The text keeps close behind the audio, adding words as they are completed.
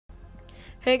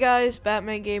Hey guys,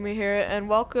 Batman Gamer here, and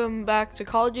welcome back to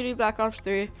Call of Duty Black Ops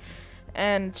 3.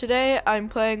 And today I'm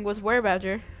playing with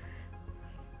Werebadger.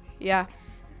 Yeah,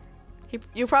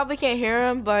 you probably can't hear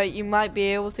him, but you might be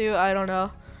able to. I don't know.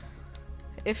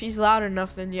 If he's loud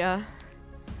enough, then yeah.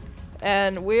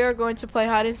 And we are going to play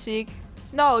hide and seek.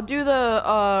 No, do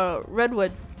the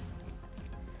redwood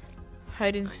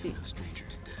hide and seek.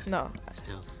 No.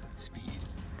 Stealth, speed,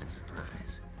 and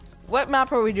surprise. What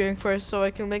map are we doing first, so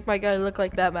I can make my guy look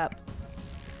like that map?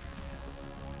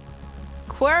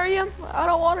 Aquarium? I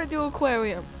don't want to do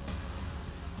aquarium.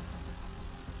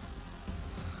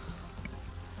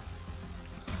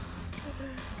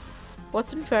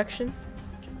 What's infection?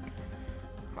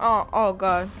 Oh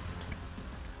god.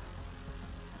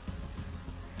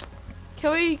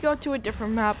 Can we go to a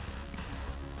different map?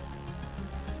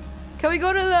 Can we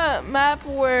go to the map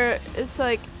where it's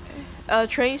like a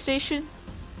train station?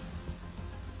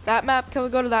 That map? Can we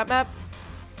go to that map?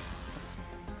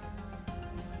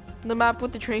 The map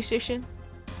with the train station?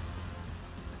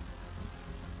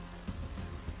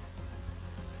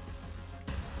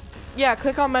 Yeah,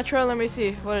 click on Metro, let me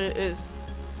see what it is.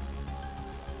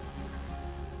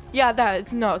 Yeah,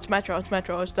 that, no, it's Metro,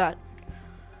 it's that.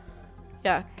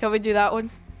 Yeah, can we do that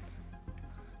one?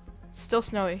 It's still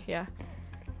snowy, yeah.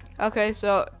 Okay,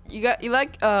 so you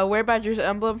like Werebadger's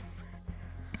emblem?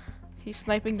 He's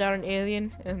sniping down an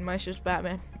alien, and mine's just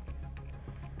Batman.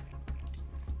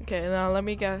 Okay, now let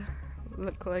me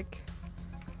look like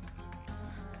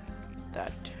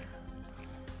that.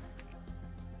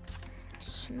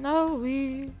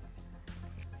 Snowy.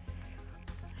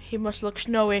 He must look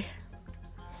snowy.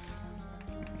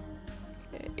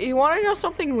 You want to know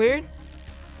something weird?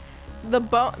 The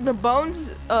bone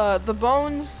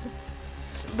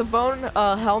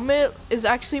helmet is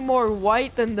actually more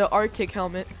white than the Arctic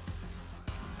helmet.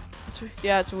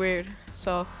 Yeah, it's weird.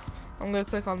 So I'm gonna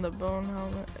click on the bone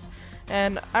helmet,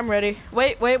 and I'm ready.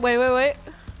 Wait.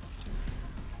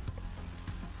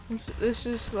 This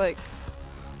is like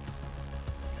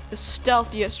the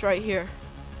stealthiest right here.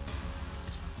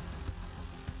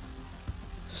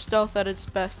 Stealth at its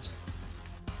best.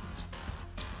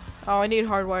 Oh, I need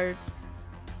hardwired.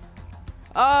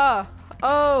 Oh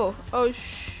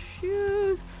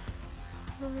shoot.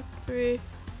 Number 3.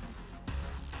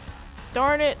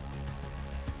 Darn it.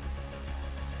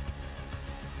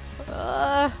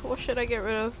 What should I get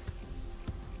rid of?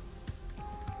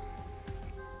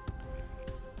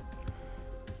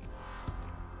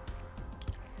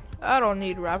 I don't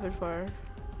need rapid fire.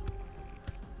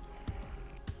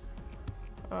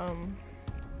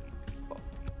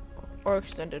 Or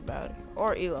extended bad,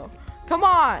 or elo. Come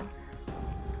on!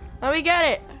 Let me get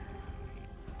it!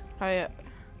 Hurry up.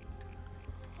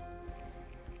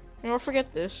 Don't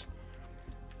forget this.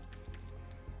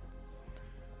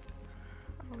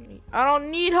 I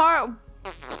don't need heart.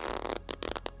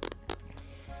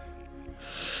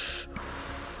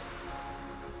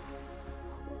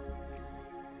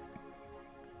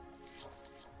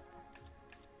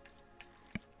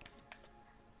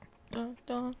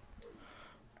 Dun.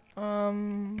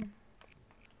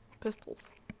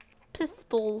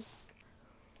 Pistols.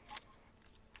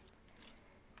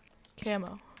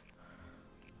 Camo.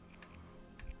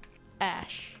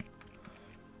 Ash.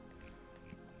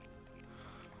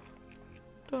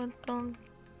 Dun.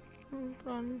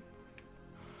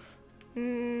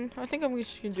 I think I'm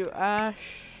just gonna do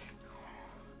Ash.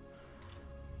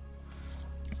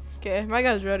 Okay, my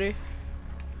guy's ready.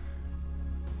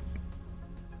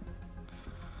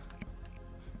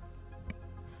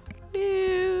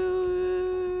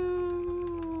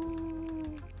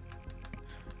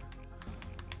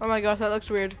 Oh my gosh, that looks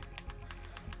weird.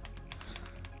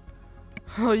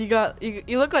 Oh, you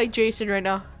look like Jason right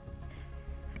now.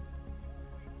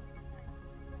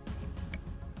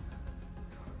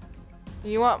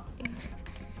 You want?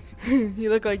 You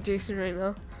look like Jason right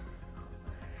now.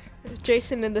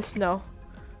 Jason in the snow.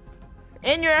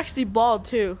 And you're actually bald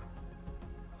too.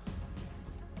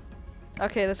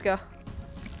 Okay, let's go.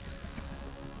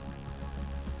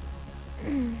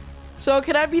 So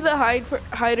can I be the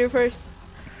hider first?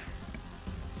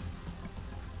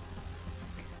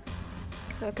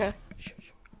 Okay.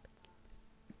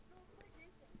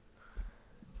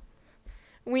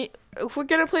 If we're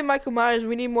gonna play Michael Myers,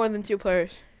 we need more than 2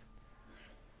 players.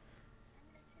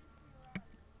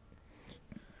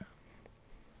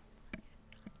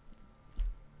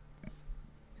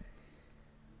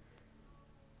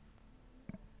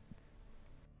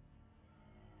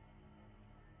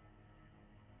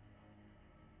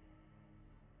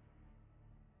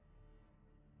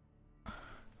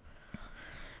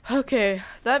 Okay,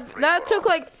 that took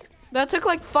like That took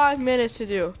like 5 minutes to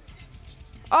do.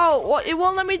 Oh, well, it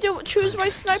won't let me choose my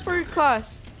sniper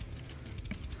class.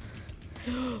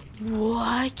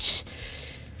 What?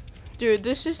 Dude,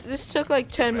 this took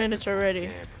like 10 minutes already.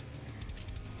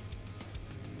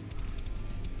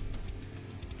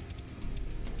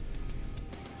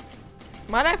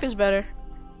 My knife is better.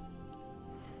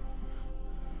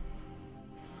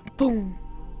 Boom.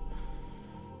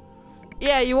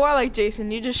 Yeah, you are like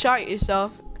Jason. You just shot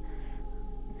yourself.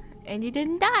 And you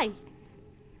didn't die.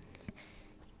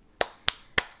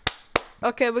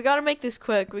 Okay, we gotta make this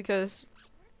quick because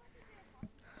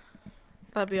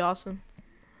that'd be awesome.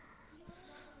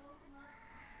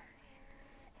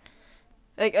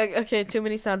 Okay, too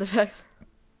many sound effects.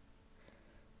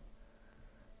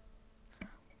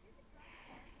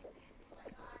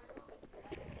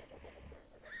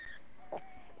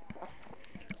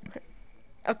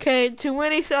 Okay, too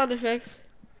many sound effects.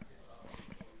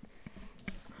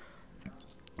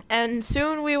 And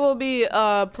soon we will be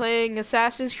playing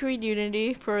Assassin's Creed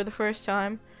Unity for the first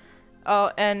time.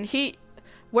 And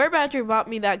Werebadger bought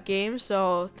me that game,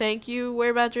 so thank you,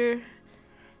 Werebadger.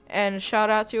 And shout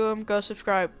out to him. Go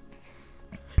subscribe.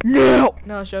 No!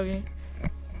 No, I was joking.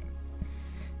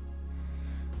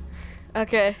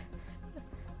 Okay.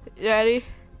 You ready?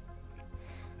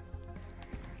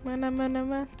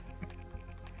 Man.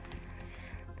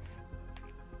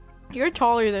 You're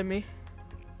taller than me.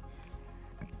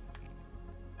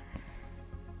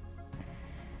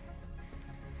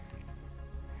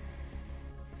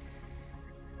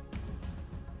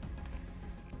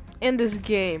 In this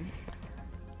game.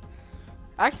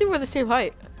 Actually, we're the same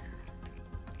height.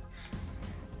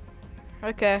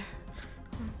 Okay.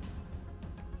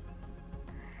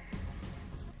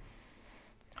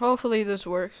 Hopefully this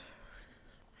works.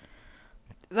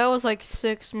 That was like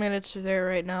 6 minutes there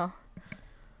right now.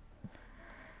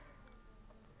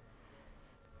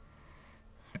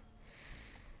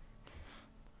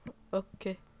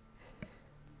 Okay.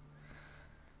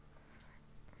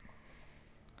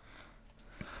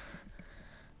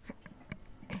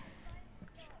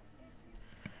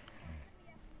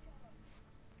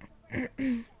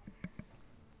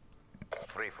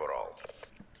 Free for all.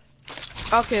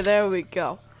 Okay, there we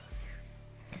go.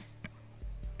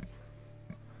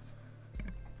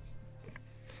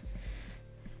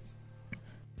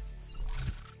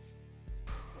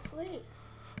 Wait.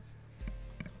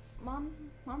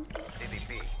 Mom's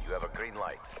CDP, you have a green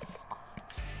light.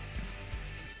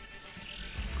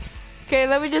 Okay,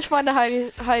 let me just find a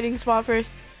hiding spot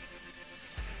first.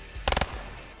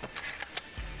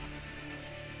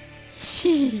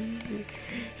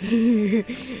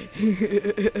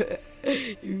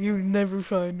 You never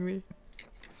find me.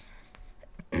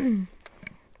 You'll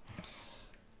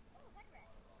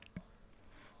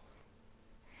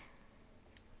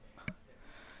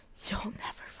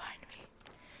never find me.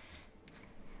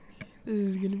 This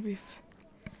is gonna be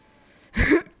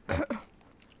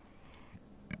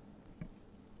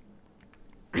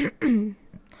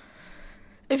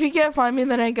If you can't find me,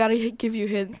 then I gotta give you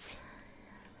hints.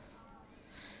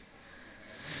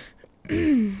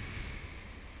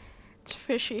 It's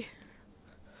fishy.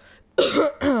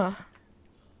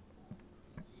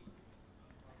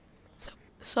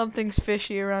 Something's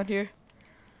fishy around here.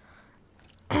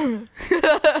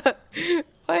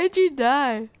 Why'd you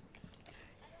die?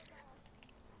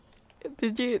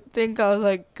 Did you think I was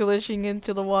like glitching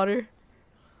into the water?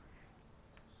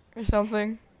 Or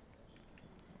something?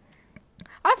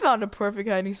 I found a perfect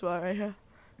hiding spot right here.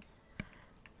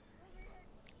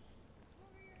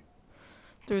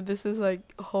 Dude, this is like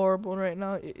horrible right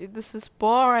now. This is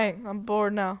boring. I'm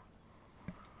bored now.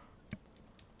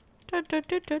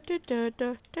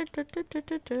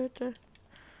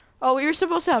 Oh, you're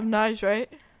supposed to have knives,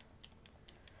 right?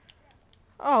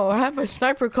 Oh, I have my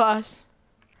sniper class.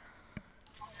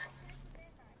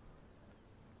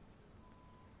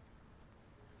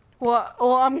 Well,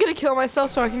 I'm gonna kill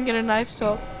myself so I can get a knife,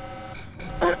 so.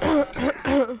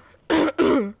 I'm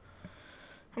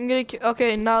gonna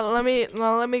okay, now let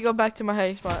me go back to my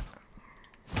hiding spot.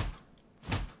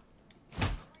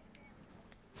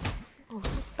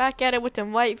 Back at it with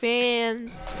them white vans.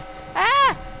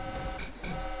 Ah!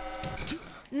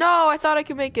 No, I thought I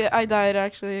could make it. I died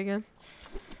actually again.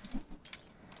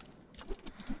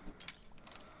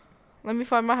 Let me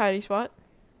find my hiding spot.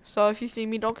 So if you see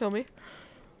me, don't kill me.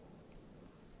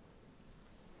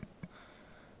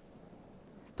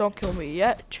 Don't kill me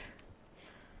yet.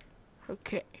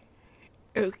 Okay.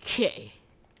 Okay.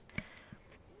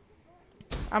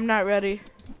 I'm not ready.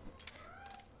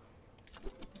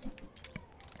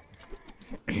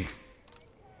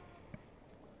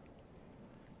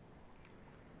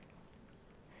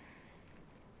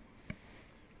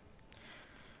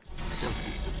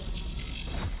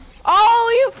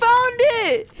 Oh, you found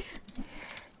it!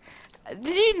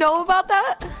 Did you know about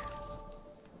that?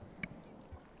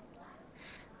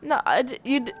 No, I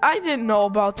didn't know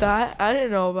about that. I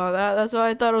didn't know about that. That's why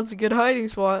I thought it was a good hiding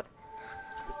spot.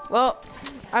 Well,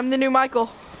 I'm the new Michael.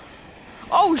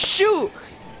 Oh shoot!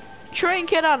 Train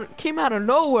came out of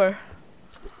nowhere.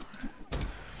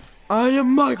 I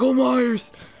am Michael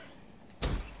Myers.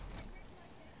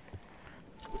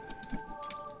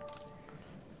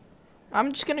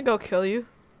 I'm just gonna go kill you.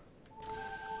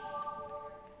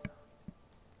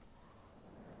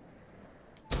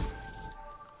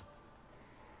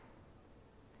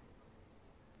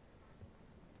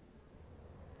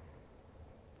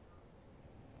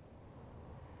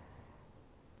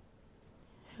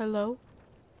 Hello?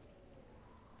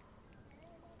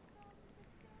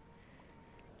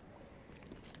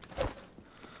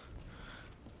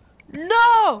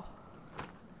 No!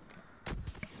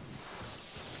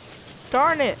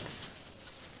 Darn it.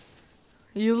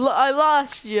 I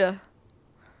lost you.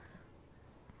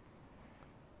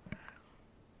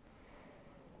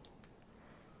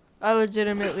 I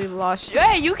legitimately lost you.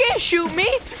 Hey, you can't shoot me.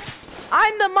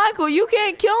 I'm the Michael. You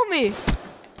can't kill me.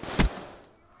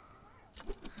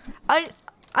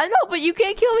 I know, but you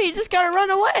can't kill me. You just gotta run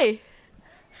away.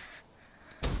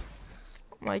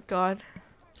 Oh my God.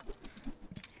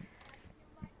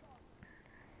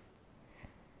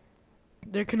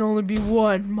 There can only be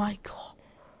one Michael.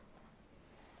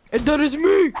 And that is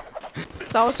me!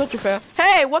 That was such a fail.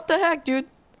 Hey, what the heck, dude?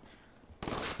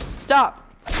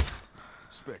 Stop.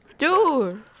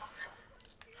 Dude!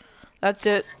 That's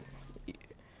it.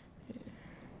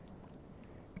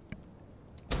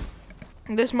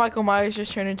 This Michael Myers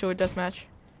just turned into a deathmatch.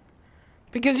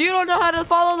 Because you don't know how to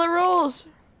follow the rules!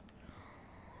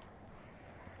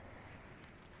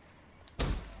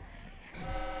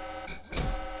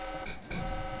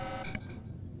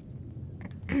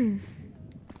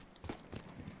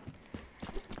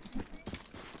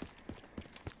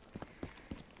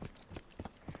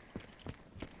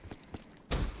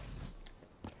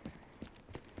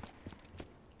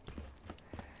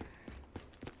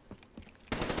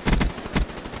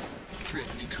 Threat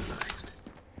neutralized.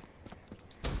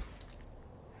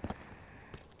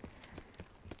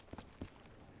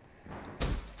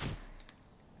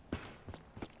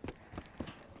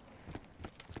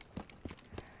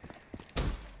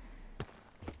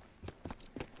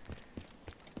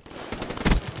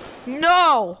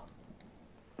 No!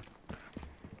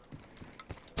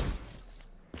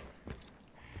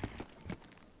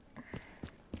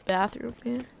 Bathroom,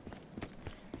 man.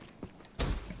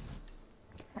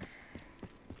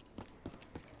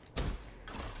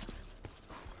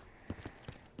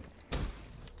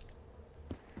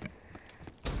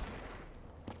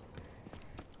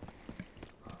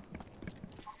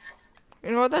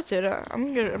 You know what? That's it.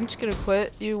 I'm just gonna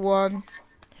quit. You won.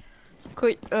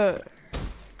 Quit. Hope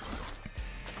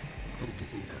to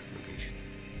see fast location.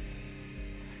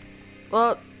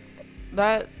 Well,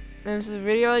 that is the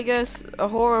video, I guess. A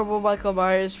horrible Michael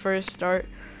Myers first start.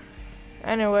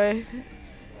 Anyway,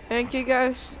 thank you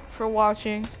guys for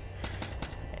watching,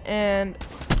 and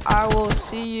I will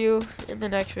see you in the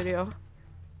next video.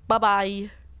 Bye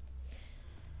bye.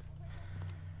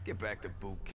 Get back to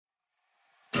boot camp.